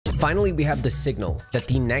Finally, we have the signal that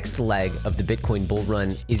the next leg of the Bitcoin bull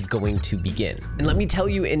run is going to begin. And let me tell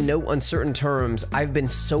you in no uncertain terms, I've been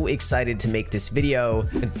so excited to make this video,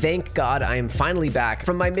 and thank God I am finally back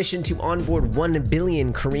from my mission to onboard 1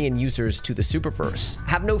 billion Korean users to the Superverse.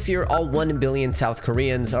 Have no fear, all 1 billion South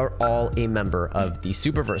Koreans are all a member of the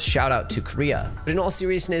Superverse. Shout out to Korea. But in all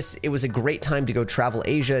seriousness, it was a great time to go travel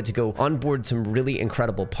Asia, to go onboard some really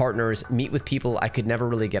incredible partners, meet with people I could never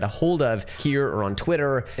really get a hold of here or on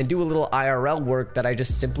Twitter, and do a little IRL work that I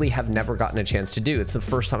just simply have never gotten a chance to do. It's the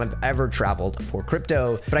first time I've ever traveled for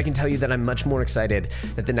crypto, but I can tell you that I'm much more excited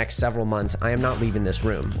that the next several months I am not leaving this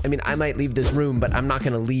room. I mean, I might leave this room, but I'm not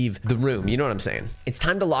going to leave the room. You know what I'm saying? It's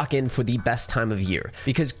time to lock in for the best time of year,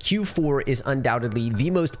 because Q4 is undoubtedly the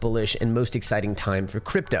most bullish and most exciting time for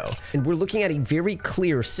crypto. And we're looking at a very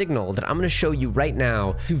clear signal that I'm going to show you right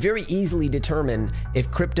now to very easily determine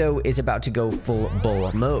if crypto is about to go full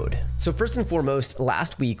bull mode. So first and foremost,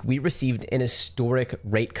 last week we received an historic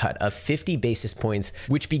rate cut of 50 basis points,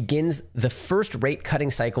 which begins the first rate cutting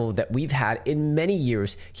cycle that we've had in many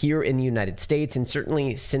years here in the United States, and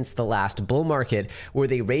certainly since the last bull market, where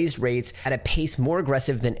they raised rates at a pace more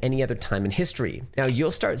aggressive than any other time in history. Now you'll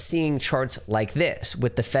start seeing charts like this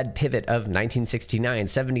with the Fed pivot of 1969,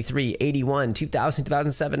 73, 81, 2000,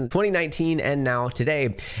 2007, 2019, and now today.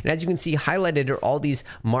 And as you can see highlighted are all these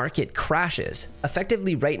market crashes.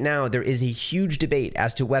 Effectively right now, there is a huge debate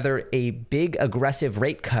as to whether a big aggressive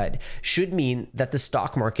rate cut should mean that the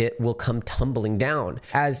stock market will come tumbling down,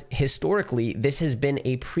 as historically this has been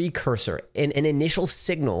a precursor and an initial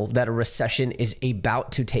signal that a recession is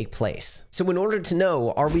about to take place. So in order to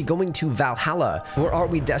know, are we going to Valhalla or are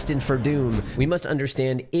we destined for doom, we must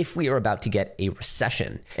understand if we are about to get a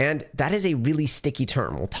recession. And that is a really sticky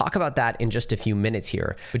term. We'll talk about that in just a few minutes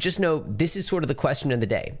here, but just know this is sort of the question of the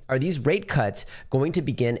day. Are these rate cuts going to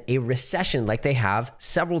begin a recession like they have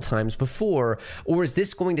several times before, or is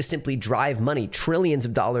this going to simply drive money, trillions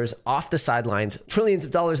of dollars off the sidelines, trillions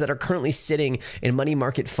of dollars that are currently sitting in money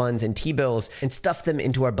market funds and T-bills, and stuff them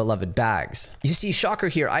into our beloved bags? You see, shocker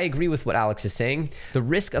here, I agree with what Alex is saying. The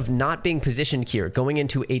risk of not being positioned here going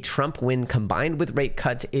into a Trump win combined with rate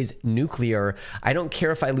cuts is nuclear. I don't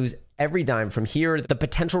care if I lose every dime from here. The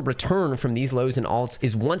potential return from these lows and alts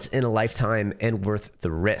is once in a lifetime and worth the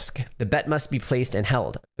risk. The bet must be placed and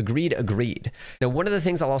held. Agreed, agreed. Now, one of the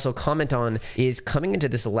things I'll also comment on is coming into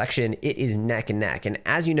this election, it is neck and neck. And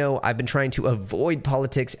as you know, I've been trying to avoid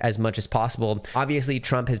politics as much as possible. Obviously,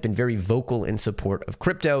 Trump has been very vocal in support of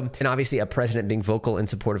crypto, and obviously a president being vocal in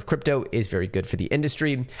support of crypto is very good for the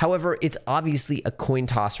industry. However, it's obviously a coin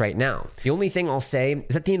toss right now. The only thing I'll say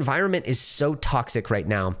is that the environment is so toxic right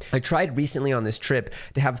now. I tried recently on this trip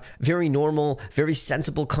to have very normal, very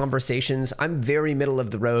sensible conversations. I'm very middle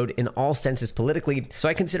of the road in all senses politically, so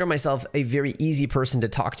I consider myself a very easy person to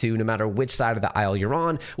talk to. No matter which side of the aisle you're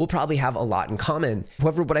on, we'll probably have a lot in common.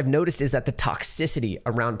 However, what I've noticed is that the toxicity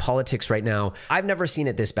around politics right now, I've never seen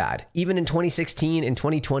it this bad. Even in 2016 and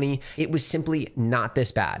 2020, it was simply not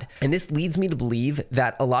this bad. And this leads me to believe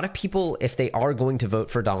that a lot of people, if they are going to vote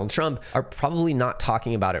for Donald Trump, are probably not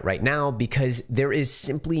talking about it right now because there is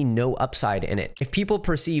simply no upside in it. If people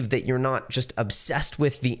perceive that you're not just obsessed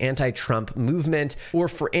with the anti-Trump movement, or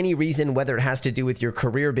for any reason, whether it has to do with your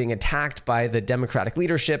career being attacked by the Democratic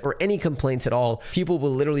leadership or any complaints at all, people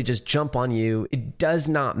will literally just jump on you. It does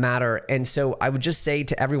not matter. And so I would just say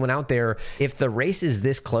to everyone out there, if the race is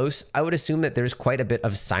this close, I would assume that there's quite a bit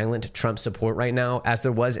of silent Trump support right now, as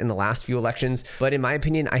there was in the last few elections. But in my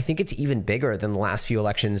opinion, I think it's even bigger than the last few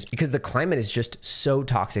elections because the climate is just so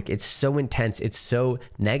toxic. It's so intense. It's so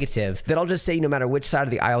negative that I'll just say, no matter which side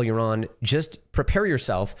of the aisle you're on, just prepare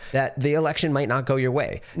yourself that the election might not go your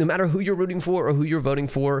way. No matter who you're rooting for or who you're voting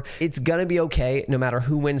for, it's gonna be okay no matter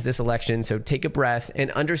who wins this election. So take a breath and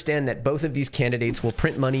understand that both of these candidates will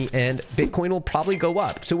print money and Bitcoin will probably go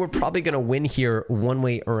up. So we're probably gonna win here one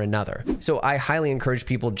way or another. So I highly encourage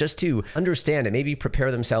people just to understand and maybe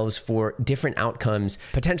prepare themselves for different outcomes,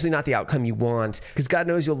 potentially not the outcome you want, because God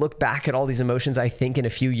knows you'll look back at all these emotions, I think, in a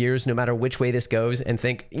few years, no matter which way this goes, and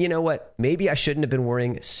think, you know what, maybe I shouldn't have been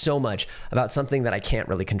worrying so much about something that I can't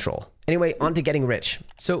really control. Anyway, on to getting rich.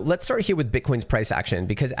 So let's start here with Bitcoin's price action,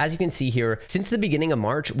 because as you can see here, since the beginning of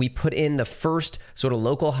March, we put in the first sort of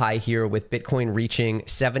local high here with Bitcoin reaching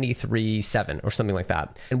 73.7 or something like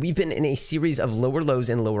that. And we've been in a series of lower lows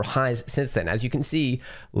and lower highs since then. As you can see,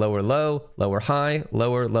 lower low, lower high,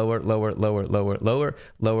 lower, lower, lower, lower, lower, lower,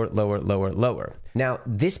 lower, lower, lower, lower. Now,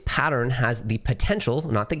 this pattern has the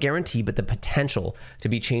potential, not the guarantee, but the potential to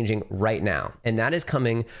be changing right now. And that is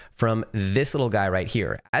coming from this little guy right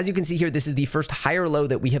here. As you can see here, this is the first higher low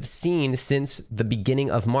that we have seen since the beginning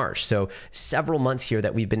of March. So several months here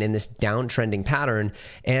that we've been in this downtrending pattern.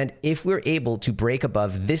 And if we're able to break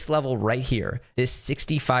above this level right here, this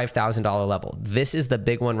 $65,000 level, this is the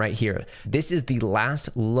big one right here. This is the last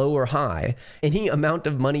lower high. Any amount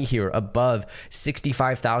of money here above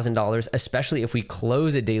 $65,000, especially if we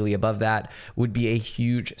close a daily above that, would be a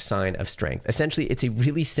huge sign of strength. Essentially, it's a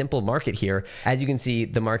really simple market here. As you can see,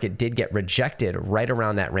 the market did get rejected right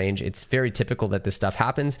around that range. It's very typical that this stuff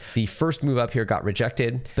happens. The first move up here got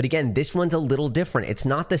rejected. But again, this one's a little different. It's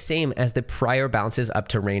not the same as the prior bounces up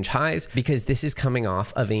to range highs because this is coming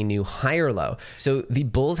off of a new higher low. So the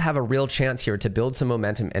bulls have a real chance here to build some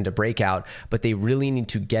momentum and to break out, but they really need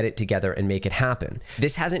to get it together and make it happen.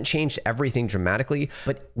 This hasn't changed everything dramatically,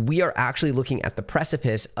 but we are actually looking at the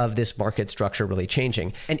precipice of this market structure really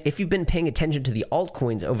changing. And if you've been paying attention to the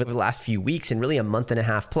altcoins over the last few weeks and really a month and a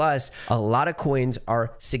half plus, a lot of coins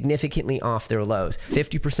are significantly off their lows.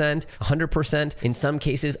 50%, 100%, in some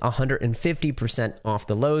cases 150% off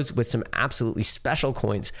the lows with some absolutely special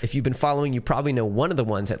coins. If you've been following, you probably know one of the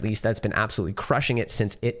ones at least that's been absolutely crushing it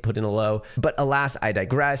since it put in a low. But alas, I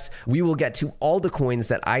digress. We will get to all the coins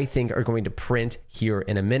that I think are going to print here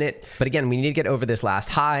in a minute. But again, we need to get over this last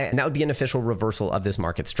high, and that would be an official reversal of this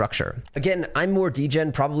market structure. Again, I'm more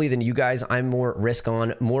degen probably than you guys. I'm more risk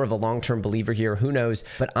on, more of a long-term believer here. Who knows?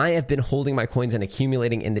 But I have been holding my coins and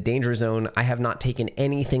accumulating in the danger zone. I have not taken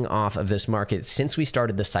anything off of this market since we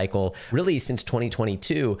started the cycle, really since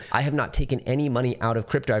 2022. I have not taken any money out of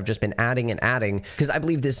crypto. I've just been adding and adding because I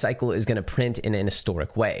believe this cycle is going to print in an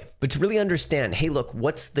historic way. But to really understand, hey, look,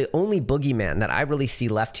 what's the only boogeyman that I really see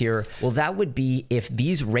left here? Well, that would be if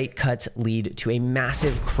these rate cuts lead to a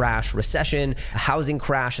massive crash, recession, a housing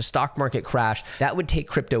crash, a stock market crash, that would take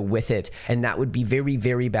crypto with it. And that would be very,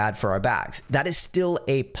 very bad for our backs. That is still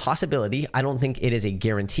a possibility. I don't think it is a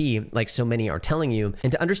guarantee like so many are telling you.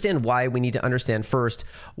 And to understand why, we need to understand first,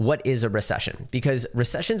 what is a recession? Because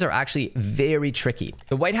recessions are actually very tricky.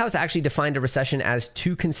 The White House actually defined a recession as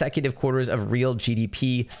 2 consecutive quarters of real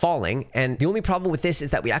GDP falling. And the only problem with this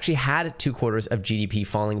is that we actually had 2 quarters of GDP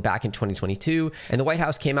falling back in 2022. And the White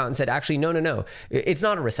House came out and said, actually, no, it's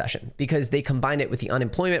not a recession, because they combined it with the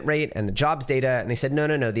unemployment rate and the jobs data. And they said,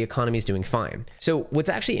 no, the economy is doing fine. So what's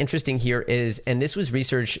actually interesting here is, and this was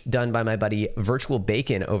research done by my buddy Virtual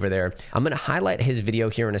Bacon over there. I'm going to highlight his video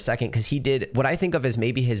here in a second because he did what I think of as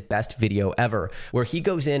maybe his best video ever, where he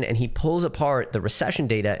goes in and he pulls apart the recession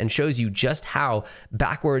data and shows you just how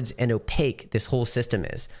backwards and opaque this whole system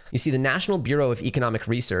is. You see, the National Bureau of Economic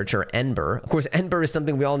Research, or NBER, of course, NBER is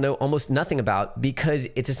something we all know almost nothing about because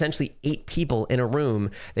it's essentially 8 people in a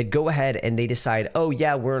room that go ahead and they decide, oh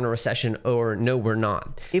yeah, we're in a recession, or no, we're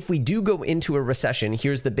not. If we do go into a recession,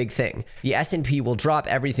 here's the big thing. The S&P will drop,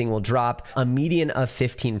 everything will drop a median of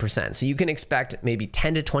 15%. So you can expect maybe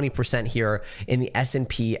 10 to 20% here in the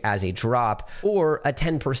S&P as a drop, or a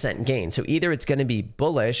 10% gain. So either it's going to be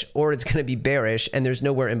bullish or it's going to be bearish, and there's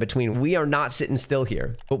nowhere in between. We are not sitting still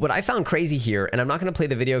here. But what I found crazy here, and I'm not going to play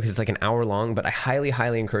the video because it's like an hour long, but I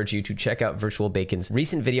highly encourage you to check out Virtual Bacon's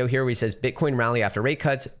recent video here where he says Bitcoin rally after rate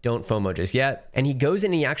cuts, don't FOMO just yet. And he goes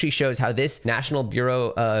in and he actually shows how this National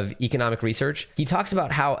Bureau of Economic Research, he talks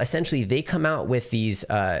about how essentially they come out with these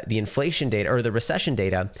the inflation data or the recession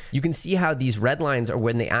data. You can see how these red lines are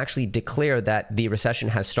when they actually declare that the recession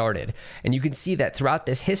has started. And you can see that throughout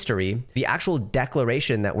this history, the actual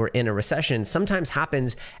declaration that we're in a recession sometimes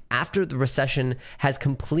happens after the recession has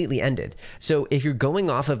completely ended. So if you're going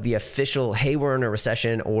off of the official, hey, we're in a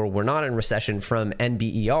recession or we're not in recession from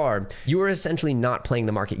NBER, you are essentially not playing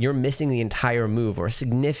the market. You're missing the entire move or a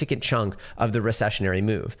significant chunk of the recessionary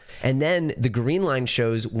move. And then the green line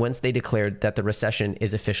shows once they declared that the recession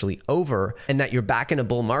is officially over and that you're back in a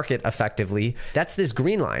bull market effectively, that's this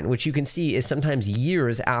green line, which you can see is sometimes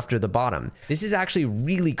years after the bottom. This is actually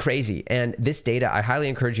really crazy. And this data, I highly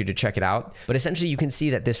encourage you to check it out. But essentially you can see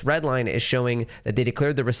that this red line is showing that they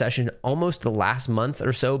declared the recession almost the last month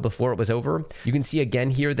or so before it was over. You can see again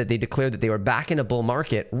here that they declared that they were back in a bull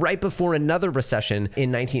market right before another recession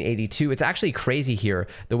in 1982. It's actually crazy here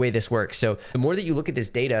the way this works. So the more that you look at this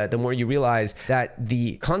data, the more you realize that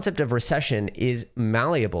the concept of recession is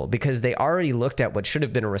malleable because they already looked at what should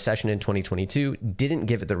have been a recession in 2022, didn't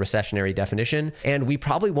give it the recessionary definition, and we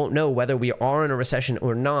probably won't know whether we are in a recession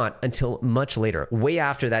or not until much later, way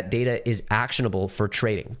after that data is actionable for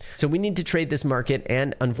trading. So we need to trade this market,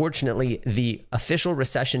 and unfortunately, the official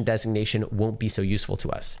recession designation won't be so useful to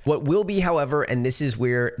us. What will be, however, and this is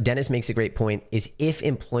where Dennis makes a great point, is if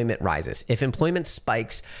employment rises. If employment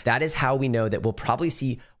spikes, that is how we know that we'll probably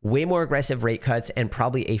see way more aggressive rate cuts, and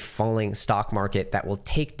probably a falling stock market that will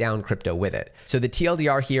take down crypto with it. So the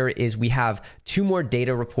TLDR here is we have 2 more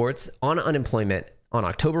data reports on unemployment on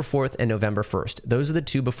October 4th and November 1st. Those are the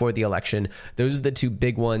 2 before the election. Those are the 2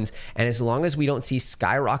 big ones. And as long as we don't see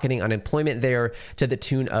skyrocketing unemployment there to the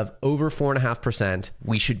tune of over 4.5%,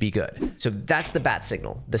 we should be good. So that's the bat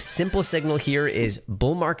signal. The simple signal here is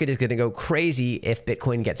bull market is going to go crazy if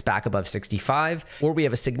Bitcoin gets back above 65, or we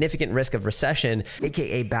have a significant risk of recession,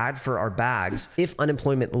 aka bad for our bags, if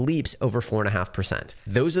unemployment leaps over 4.5%.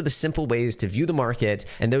 Those are the simple ways to view the market,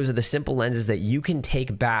 and those are the simple lenses that you can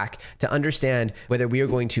take back to understand whether we are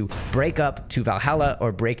going to break up to Valhalla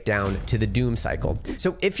or break down to the doom cycle.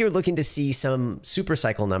 So if you're looking to see some super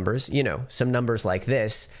cycle numbers, you know, some numbers like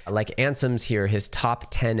this, like Ansem's here, his top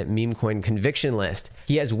 10 meme coin conviction list,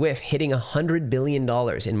 he has WIF hitting $100 billion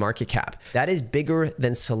in market cap. That is bigger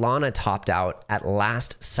than Solana topped out at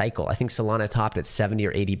last cycle. I think Solana topped at $70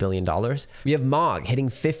 or $80 billion. We have MOG hitting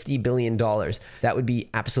 $50 billion. That would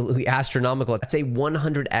be absolutely astronomical. That's a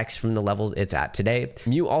 100x from the levels it's at today.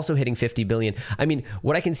 Mu also hitting 50 billion. I mean,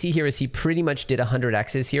 what I can see here is he pretty much did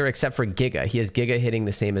 100x's here, except for Giga. He has Giga hitting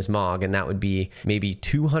the same as MOG, and that would be maybe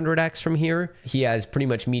 200x from here. He has pretty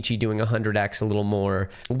much Michi doing 100x, a little more.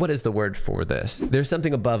 What is the word for this? There's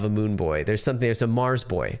something above a moon boy. There's a Mars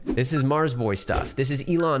boy. This is Mars boy stuff. This is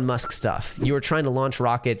Elon Musk stuff. You are trying to launch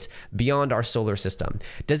rockets beyond our solar system.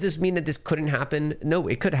 Does this mean that this couldn't happen? No,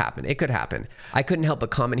 it could happen. It could happen. I couldn't help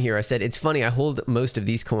but comment here. I said, it's funny, I hold most of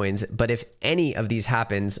these coins, but if any of these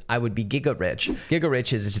happens, I would be giga rich. Giga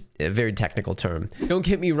rich is a very technical term. Don't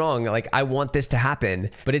get me wrong, like I want this to happen,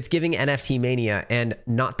 but it's giving NFT mania and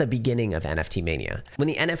not the beginning of NFT mania. When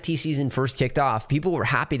the NFT season first kicked off, people were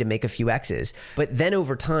happy to make a few X's, but then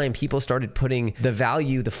over time, people started putting the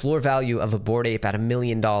value, the floor value of a Bored Ape at $1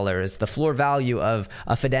 million, the floor value of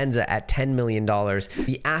a Fidenza at $10 million.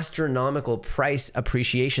 The astronomical price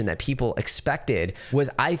appreciation that people expected was,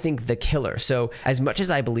 I think, the killer. So as much as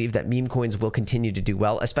I believe that meme coins will continue to do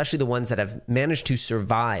well, especially the ones that have managed to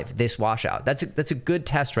survive this washout, that's a good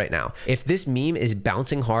test right now. If this meme is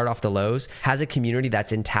bouncing hard off the lows, has a community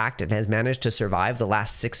that's intact and has managed to survive the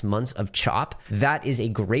last 6 months of chop, that is a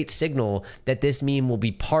great signal that this meme will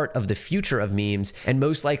be part of the future of memes and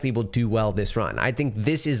most likely will do well this run. I think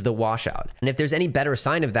this is the washout. And if there's any better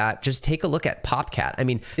sign of that, just take a look at Popcat. I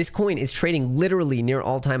mean, this coin is trading literally near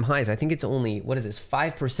all-time highs. I think it's only, what is this,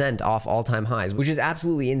 5% off all-time highs, which is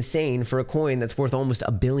absolutely insane for a coin that's worth almost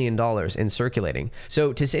 $1 billion in circulating.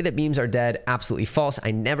 So to say that memes are dead, absolutely false.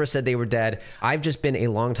 I never said they were dead. I've just been a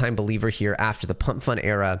longtime believer here after the pump fun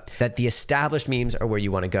era that the established memes are where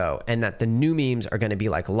you want to go, and that the new memes are going to be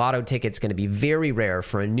like lotto tickets. Going to be very rare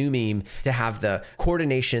for a new meme to have the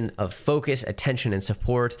coordination of focus, attention, and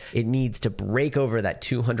support. It needs to break over that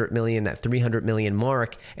 200 million, that 300 million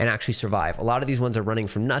mark and actually survive. A lot of these ones are running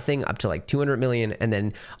from nothing up to like 200 million and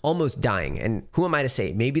then almost dying. And who am I to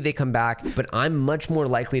say? Maybe they come back, but I'm much more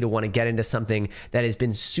likely to want to get into something that has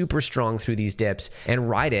been super strong through these dips and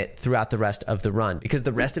ride it throughout the rest of the run, because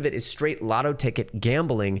the rest of it is straight lotto ticket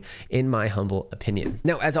gambling, in my humble opinion.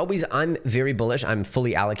 Now, as always, I'm very bullish. I'm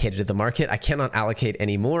fully allocated to the market. I cannot allocate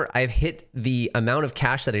anymore. I've hit the amount of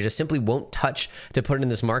cash that I just simply won't touch to put in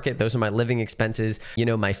this market. Those are my living expenses, you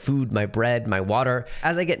know, my food, my bread, my water.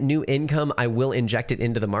 As I get new income, I will inject it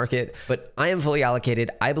into the market, but I am fully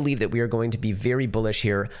allocated. I believe that we are going to be very bullish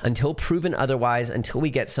here until proven otherwise, until we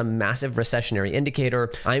get some massive recessionary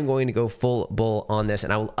indicator. I'm going to go full bull on this,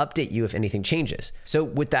 and I will update you if anything changes. So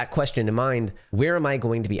with that question in mind, where am I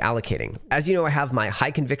going to be allocating? As you know, I have my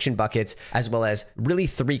high conviction buckets, as well as really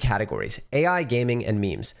 3 categories: AI, gaming, and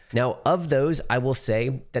memes. Now, of those, I will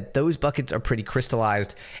say that those buckets are pretty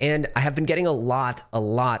crystallized, and I have been getting a lot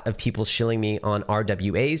of people shilling me on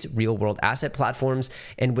RWAs, real world asset platforms,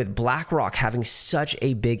 and with BlackRock having such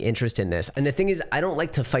a big interest in this. And the thing is, I don't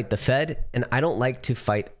like to fight the Fed, and I don't like to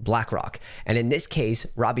fight BlackRock. And in this case,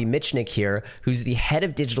 Robbie Mitchnick here, who's the head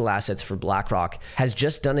of digital assets for BlackRock, has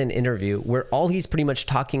just done an interview where all he's pretty much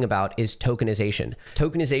talking about is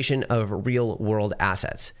tokenization of real world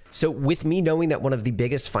assets. So with me knowing that one of the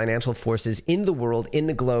biggest financial forces in the world, in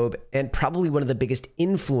the globe, and probably one of the biggest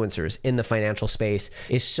influencers in the financial space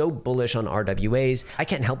is so bullish on RWAs, I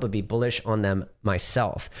can't help but be bullish on them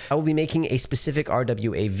myself. I will be making a specific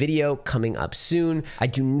RWA video coming up soon. I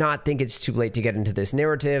do not think it's too late to get into this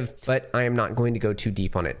narrative, but I am not going to go too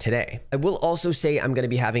deep on it today. I will also say I'm going to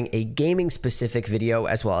be having a gaming specific video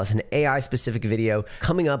as well as an AI specific video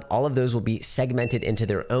coming up. All of those will be segmented into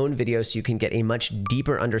their own videos so you can get a much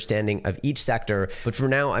deeper understanding understanding of each sector. But for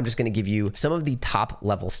now, I'm just going to give you some of the top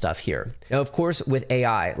level stuff here. Now, of course, with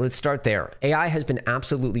AI, let's start there. AI has been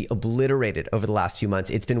absolutely obliterated over the last few months.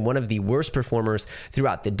 It's been one of the worst performers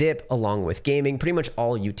throughout the dip, along with gaming, pretty much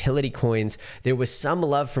all utility coins. There was some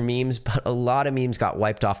love for memes, but a lot of memes got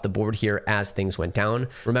wiped off the board here as things went down.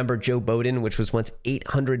 Remember Joe Biden, which was once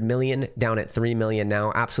 800 million, down at 3 million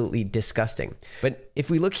now, absolutely disgusting. But if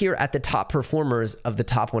we look here at the top performers of the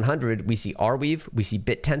top 100, we see Arweave, we see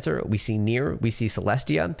BitTensor, we see Near, we see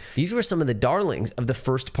Celestia. These were some of the darlings of the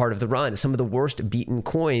first part of the run, some of the worst beaten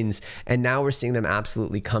coins, and now we're seeing them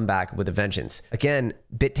absolutely come back with a vengeance. Again,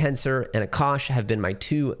 BitTensor and Akash have been my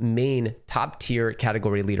two main top tier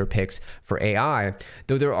category leader picks for AI,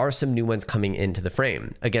 though there are some new ones coming into the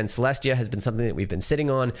frame. Again, Celestia has been something that we've been sitting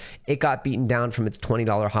on. It got beaten down from its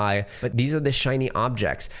 $20 high, but these are the shiny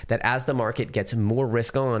objects that as the market gets more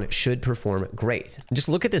risk on should perform great. Just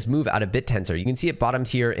look at this move out of BitTensor. You can see it bottomed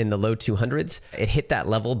here in the low 200s. It hit that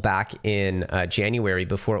level back in January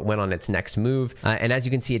before it went on its next move. And as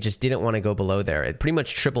you can see, it just didn't want to go below there. It pretty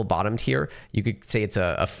much triple bottomed here. You could say it's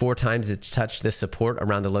a 4 times it's touched this support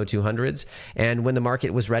around the low 200s. And when the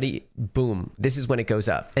market was ready, boom, this is when it goes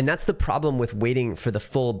up. And that's the problem with waiting for the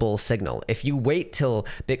full bull signal. If you wait till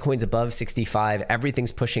Bitcoin's above 65,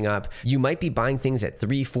 everything's pushing up, you might be buying things at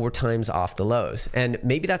 3-4 times off the lows. And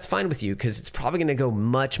maybe that's fine with you because it's probably going to go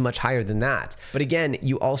much, much higher than that. But again,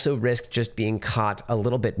 you also risk just being caught a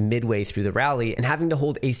little bit midway through the rally and having to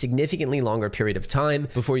hold a significantly longer period of time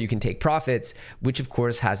before you can take profits, which of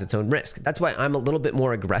course has its own risk. That's why I'm a little bit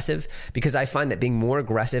more aggressive, because I find that being more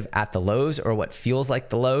aggressive at the lows, or what feels like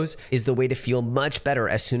the lows, is the way to feel much better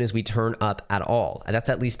as soon as we turn up at all. That's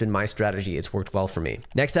at least been my strategy. It's worked well for me.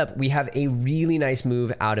 Next up, we have a really nice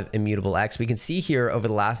move out of Immutable X. We can see here over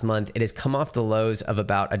the last month, it has come off the lows of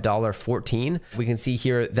about $1.14. We can see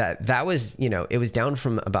here that was, it was down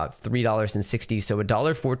from about $3.60. So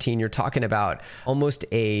 $1.14, you're talking about almost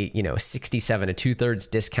a, 67, a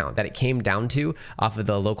 2/3 discount that it came down to off of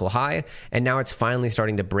the local high. And now it's finally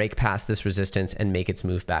starting to break past this resistance and make its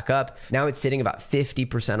move back up. Now it's sitting about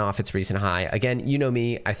 50% off its recent high. Again, you know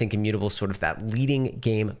me, I think Immutable is sort of that leading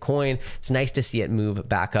game coin. It's nice to see it move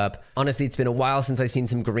back up. Honestly, it's been a while since I've seen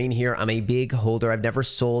some green here. I'm a big holder. I've never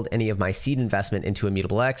sold any of my seed investment into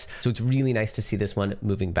Immutable X, so it's really nice to see this one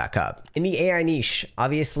moving back up. In the AI niche,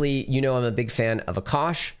 obviously, I'm a big fan of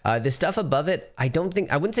Akash. The stuff above it, I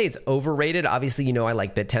wouldn't say it's overrated. Obviously, I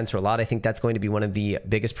like BitTensor a lot. I think that's going to be one of the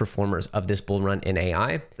biggest performers of this bull run in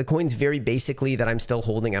AI. The coins very basically that I'm still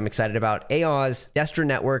holding, I'm excited about. AOS, Destra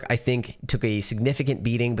Network, I think took a significant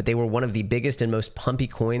beating, but they were one of the biggest and most pumpy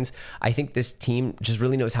coins. I think this team just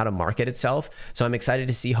really knows how to market itself. So I'm excited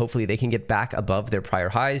to see, hopefully they can get back above their prior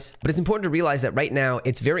highs. But it's important to realize that right now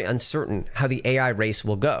it's very uncertain how the AI race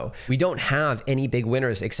will go. We don't have any big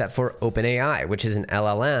winners except for OpenAI, which is an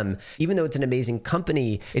LLM. Even though it's an amazing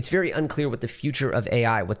company, it's very unclear what the future of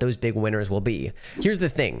AI, what those big winners will be. Here's the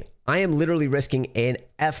thing. I am literally risking an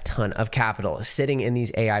F ton of capital sitting in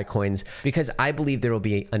these AI coins because I believe there will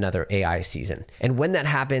be another AI season. And when that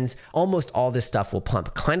happens, almost all this stuff will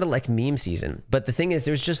pump, kind of like meme season. But the thing is,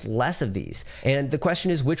 there's just less of these. And the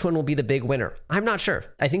question is, which one will be the big winner? I'm not sure.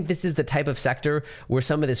 I think this is the type of sector where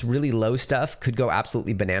some of this really low stuff could go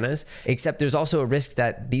absolutely bananas, except there's also a risk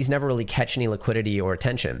that these never really catch any liquidity or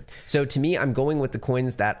attention. So to me, I'm going with the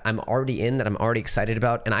coins that I'm already in, that I'm already excited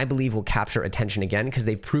about, and I believe will capture attention again because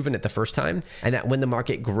they've proven it the first time, and that when the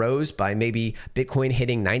market grows by maybe Bitcoin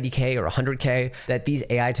hitting 90K or 100K, that these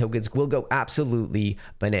AI tokens will go absolutely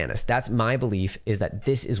bananas. That's my belief, is that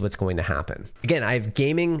this is what's going to happen. Again, I have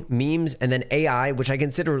gaming, memes, and then AI, which I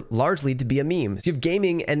consider largely to be a meme. So you have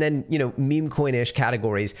gaming and then, meme coin-ish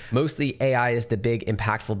categories. Mostly AI is the big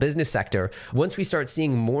impactful business sector. Once we start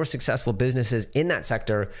seeing more successful businesses in that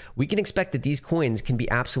sector, we can expect that these coins can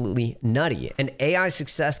be absolutely nutty. And AI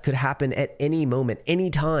success could happen at any moment, any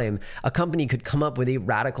time. A company could come up with a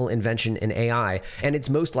radical invention in AI, and it's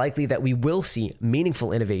most likely that we will see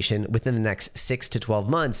meaningful innovation within the next 6 to 12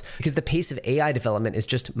 months because the pace of AI development is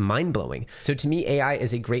just mind-blowing. So to me, AI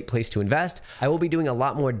is a great place to invest. I will be doing a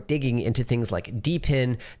lot more digging into things like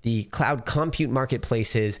DePIN, the cloud compute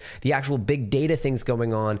marketplaces, the actual big data things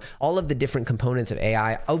going on, all of the different components of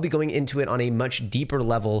AI. I'll be going into it on a much deeper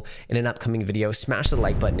level in an upcoming video. Smash the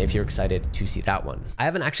like button if you're excited to see that one. I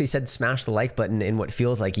haven't actually said smash the like button in what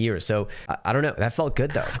feels like years. So I don't know. That felt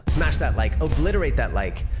good though. Smash that like, obliterate that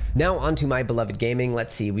like. Now onto my beloved gaming.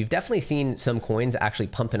 Let's see, we've definitely seen some coins actually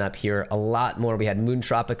pumping up here a lot more. We had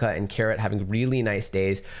Moontropica and Carrot having really nice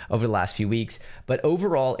days over the last few weeks, but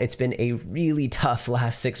overall it's been a really tough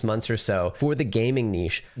last 6 months or so for the gaming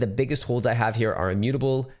niche. The biggest holds I have here are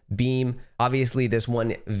Immutable, Beam, obviously this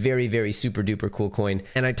one very super duper cool coin.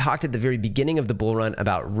 And I talked at the very beginning of the bull run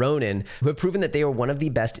about Ronin, who have proven that they are one of the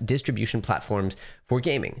best distribution platforms for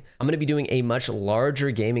gaming. I'm going to be doing a much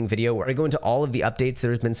larger gaming video where I go into all of the updates.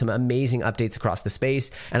 There's been some amazing updates across the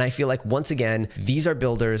space, and I feel like once again these are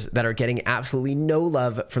builders that are getting absolutely no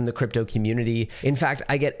love from the crypto community. In fact,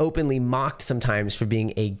 I get openly mocked sometimes for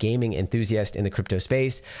being a gaming enthusiast in the crypto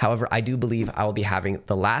space. However, I do believe I will be having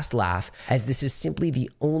the last laugh, as this is simply the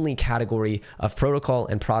only category of protocol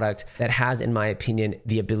and product that has, in my opinion,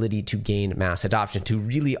 the ability to gain mass adoption, to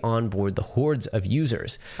really onboard the hordes of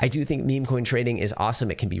users. I do think meme coin trading is awesome.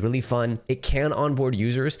 It can be really fun. It can onboard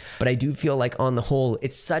users, but I do feel like on the whole,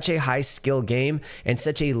 it's such a high skill game and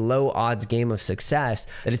such a low odds game of success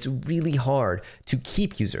that it's really hard to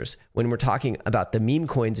keep users when we're talking about the meme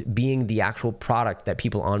coins being the actual product that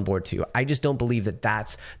people onboard to. I just don't believe that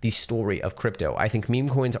that's the story of crypto. I think meme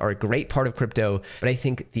coins are a great part of crypto, but I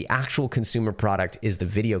think the actual consumer product is the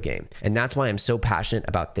video game. And that's why I'm so passionate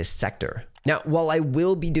about this sector. Now, while I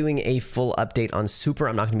will be doing a full update on Super,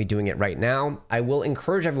 I'm not going to be doing it right now. I will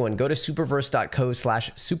encourage everyone, go to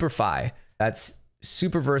superverse.co/superfi. That's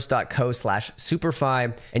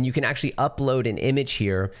superverse.co/superfi, and you can actually upload an image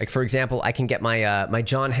here. Like for example, I can get my my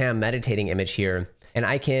John Hamm meditating image here, and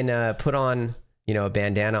I can put on, you know, a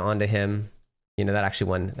bandana onto him. You know, that actually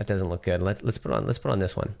one that doesn't look good. Let's put on this one. Let's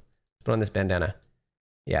put on this bandana.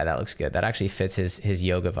 Yeah, that looks good. That actually fits his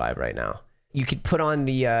yoga vibe right now. You could put on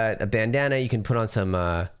the a bandana. You can put on some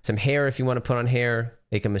hair if you want to put on hair.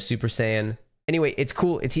 Make him a Super Saiyan. Anyway, it's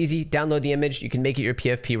cool. It's easy. Download the image. You can make it your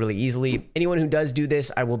PFP really easily. Anyone who does do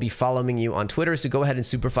this, I will be following you on Twitter. So go ahead and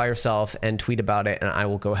superfy yourself and tweet about it. And I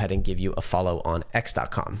will go ahead and give you a follow on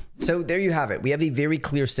x.com. So there you have it. We have a very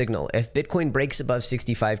clear signal. If Bitcoin breaks above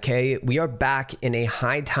 65K, we are back in a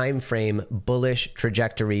high time frame bullish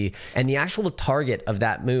trajectory. And the actual target of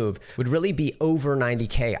that move would really be over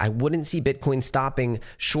 90K. I wouldn't see Bitcoin stopping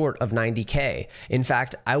short of 90K. In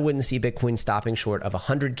fact, I wouldn't see Bitcoin stopping short of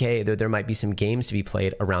 100K, though there might be some games to be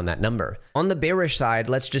played around that number. On the bearish side,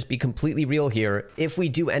 let's just be completely real here. If we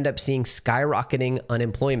do end up seeing skyrocketing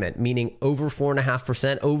unemployment, meaning over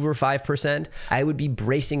 4.5%, over 5%, I would be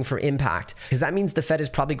bracing for impact, because that means the Fed is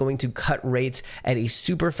probably going to cut rates at a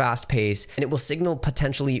super fast pace, and it will signal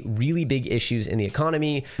potentially really big issues in the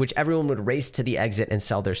economy, which everyone would race to the exit and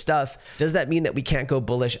sell their stuff. Does that mean that we can't go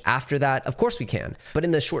bullish after that? Of course we can, but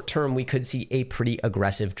in the short term, we could see a pretty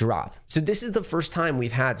aggressive drop. So this is the first time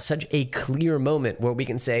we've had such a clear moment where we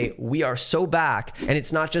can say we are so back, and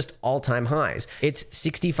it's not just all-time highs. It's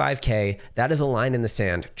 65K. That is a line in the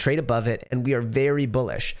sand. Trade above it, and we are very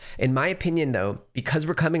bullish. In my opinion, though, because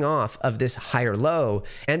we're coming off of this higher low,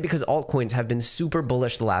 and because altcoins have been super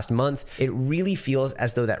bullish the last month, it really feels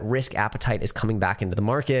as though that risk appetite is coming back into the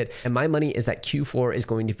market. And my money is that Q4 is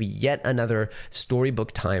going to be yet another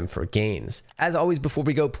storybook time for gains. As always, before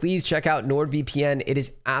we go, please check out NordVPN. It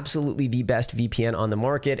is absolutely the best VPN on the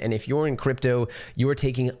market. And if you're in crypto, you are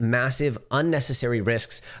taking massive unnecessary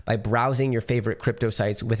risks by browsing your favorite crypto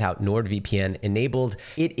sites without NordVPN enabled.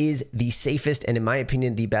 It is the safest and, in my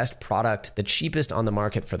opinion, the best product, the cheapest on the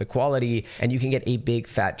market for the quality, and you can get a big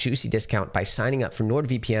fat juicy discount by signing up for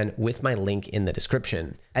NordVPN with my link in the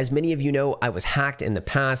description. As many of you know, I was hacked in the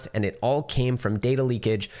past, and it all came from data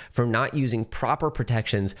leakage from not using proper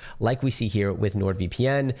protections like we see here with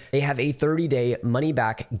NordVPN. They have a 30-day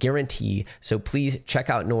money-back guarantee, so please check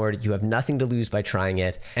out Nord. You have nothing to lose by trying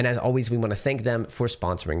it. And as always, we want to thank them for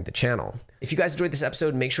sponsoring the channel. If you guys enjoyed this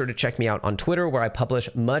episode, make sure to check me out on Twitter, where I publish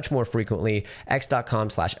much more frequently,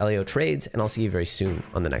 x.com/EllioTrades, and I'll see you very soon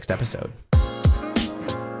on the next episode.